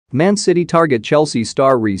Man City target Chelsea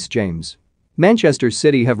star Reece James. Manchester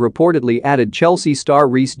City have reportedly added Chelsea star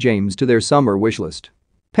Reece James to their summer wishlist.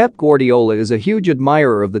 Pep Guardiola is a huge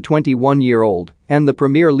admirer of the 21-year-old, and the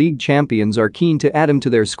Premier League champions are keen to add him to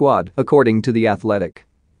their squad, according to The Athletic.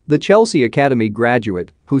 The Chelsea Academy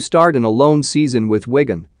graduate, who starred in a loan season with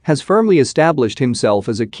Wigan, has firmly established himself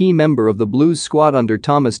as a key member of the Blues squad under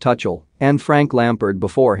Thomas Tuchel and Frank Lampard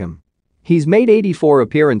before him. He's made 84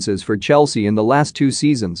 appearances for Chelsea in the last 2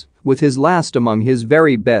 seasons, with his last among his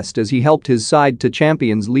very best as he helped his side to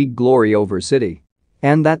Champions League glory over City.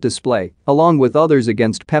 And that display, along with others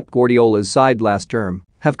against Pep Guardiola's side last term,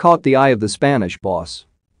 have caught the eye of the Spanish boss.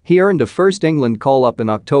 He earned a first England call-up in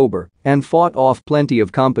October and fought off plenty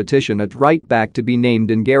of competition at right back to be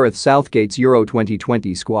named in Gareth Southgate's Euro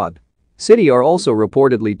 2020 squad. City are also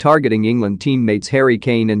reportedly targeting England teammates Harry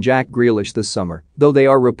Kane and Jack Grealish this summer, though they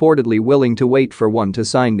are reportedly willing to wait for one to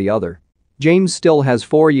sign the other. James still has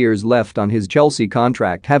 4 years left on his Chelsea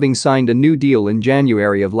contract, having signed a new deal in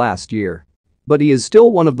January of last year. But he is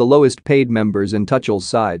still one of the lowest paid members in Tuchel's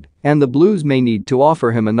side, and the Blues may need to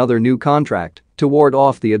offer him another new contract to ward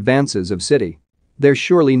off the advances of City. They're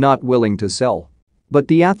surely not willing to sell. But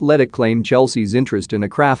The Athletic claimed Chelsea's interest in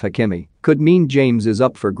Achraf Hakimi could mean James is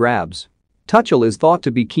up for grabs. Tuchel is thought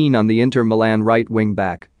to be keen on the Inter Milan right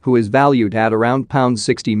wing-back, who is valued at around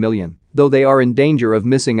 £60 million, though they are in danger of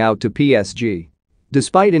missing out to PSG.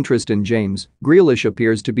 Despite interest in James, Grealish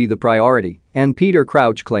appears to be the priority, and Peter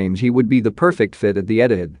Crouch claims he would be the perfect fit at the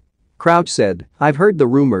Etihad. Crouch said, "I've heard the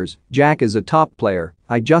rumors, Jack is a top player,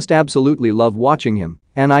 I just absolutely love watching him,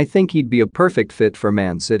 and I think he'd be a perfect fit for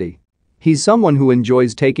Man City. He's someone who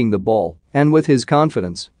enjoys taking the ball, and with his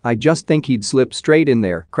confidence, I just think he'd slip straight in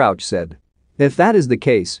there," Crouch said. "If that is the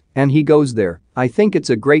case, and he goes there, I think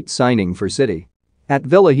it's a great signing for City. At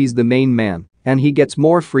Villa he's the main man, and he gets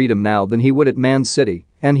more freedom now than he would at Man City,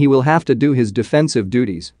 and he will have to do his defensive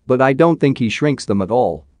duties, but I don't think he shrinks them at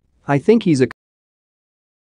all. I think he's a